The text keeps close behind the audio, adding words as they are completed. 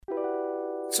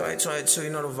2022, you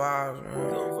know the vibes,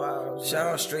 man. Shout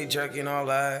out Street Jerky and all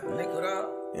that. Liquid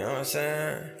up. You know what I'm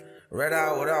saying? Red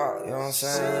out without, you know what I'm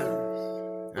saying? You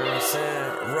know what I'm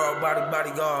saying? Raw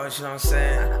bodyguards, you know what I'm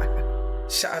saying?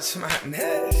 Shout out to my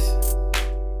nest.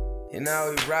 You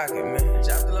know we rockin', man.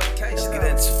 Drop the location. Let's get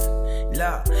into it.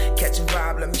 Look, catch a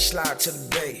vibe, let me slide to the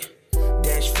bay.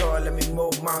 Dance floor, let me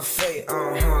move my feet.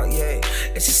 Yeah.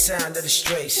 It's the sound of the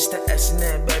streets. It's the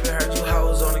S&M, baby. Heard you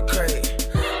hoes on the crate.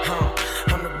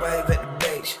 I'm the wave at the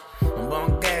base. I'm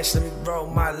on gas, let me roll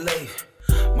my leaf.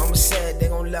 Mama said they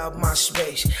gon' love my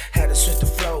space. Had to switch the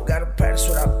flow, gotta practice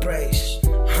what I praise.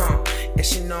 And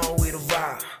she know we the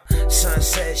vibe.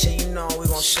 Sunset, shit, you know we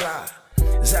gon' slide.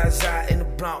 Zaza in the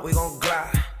blunt, we gon'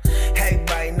 glide.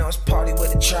 Everybody know it's party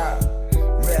with the tribe.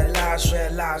 Red lies,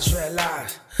 red lies, red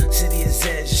lies. City is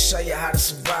in, just show you how to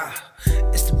survive.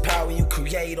 It's the power you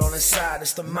create on the side.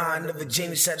 It's the mind of a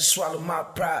genius had to swallow my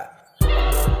pride.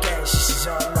 Gas, this is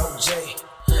all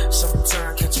OJ.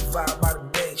 Summertime, catch a vibe by the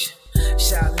beach.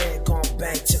 Shaolin going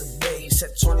back to the base.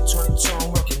 Said 2022,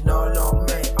 I'm working all on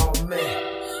me, on me.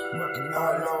 Working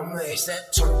all on me. Said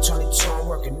 2022, I'm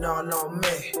working all on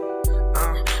me.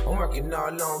 I'm working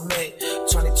all on me.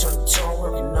 2022, I'm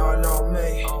working all on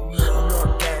me. I'm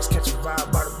blowing gas, catch a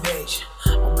vibe by the beach.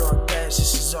 I'm blowing gas,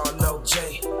 this is all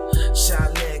OJ.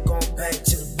 Shaolin going back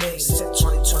to the base. Said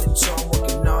 2022, I'm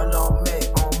working all on me,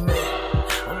 on me.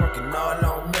 I'm working all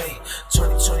on me.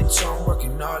 2022, I'm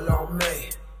working all on me.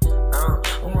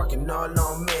 I'm working all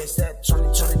on me. It's that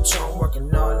 2022, I'm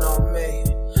working all on me.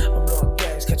 I'm blowing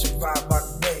gas, catch a vibe by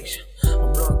the base.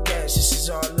 I'm blowing gas, this is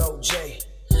all OJ.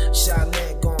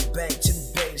 Shaolin going back to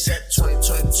the base. At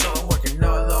 2022, I'm working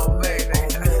all on me.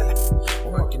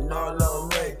 I'm working all on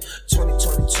me.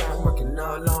 2022, I'm working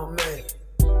all on me.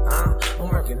 I'm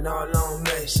working all on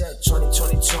me. At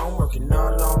 2022, I'm working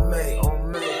all on me.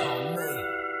 On me, on me,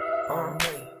 on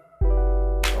me.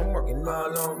 I'm working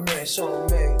all on me. It's on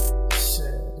me.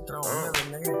 Shit, throw a million,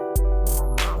 nigga.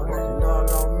 I'm working all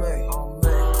on me. On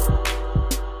me.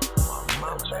 My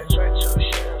mama, 2022,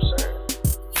 shit, I'm saying.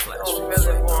 Flash Finga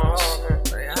Flame.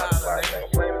 Flash Finga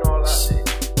Flame and all that. Shit.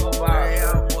 Go by,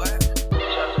 boy.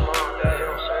 Shout to mom, dad, you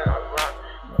know what I'm saying? I rock.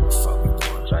 What the fuck we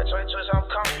doing? 2022 is how I'm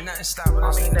coming. Ain't nothing stopping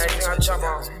us. I mean, anything I jump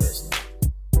on.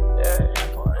 Yeah.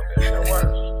 It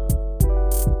works.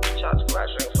 Shout to Flash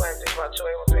Finga Flame. Think about 2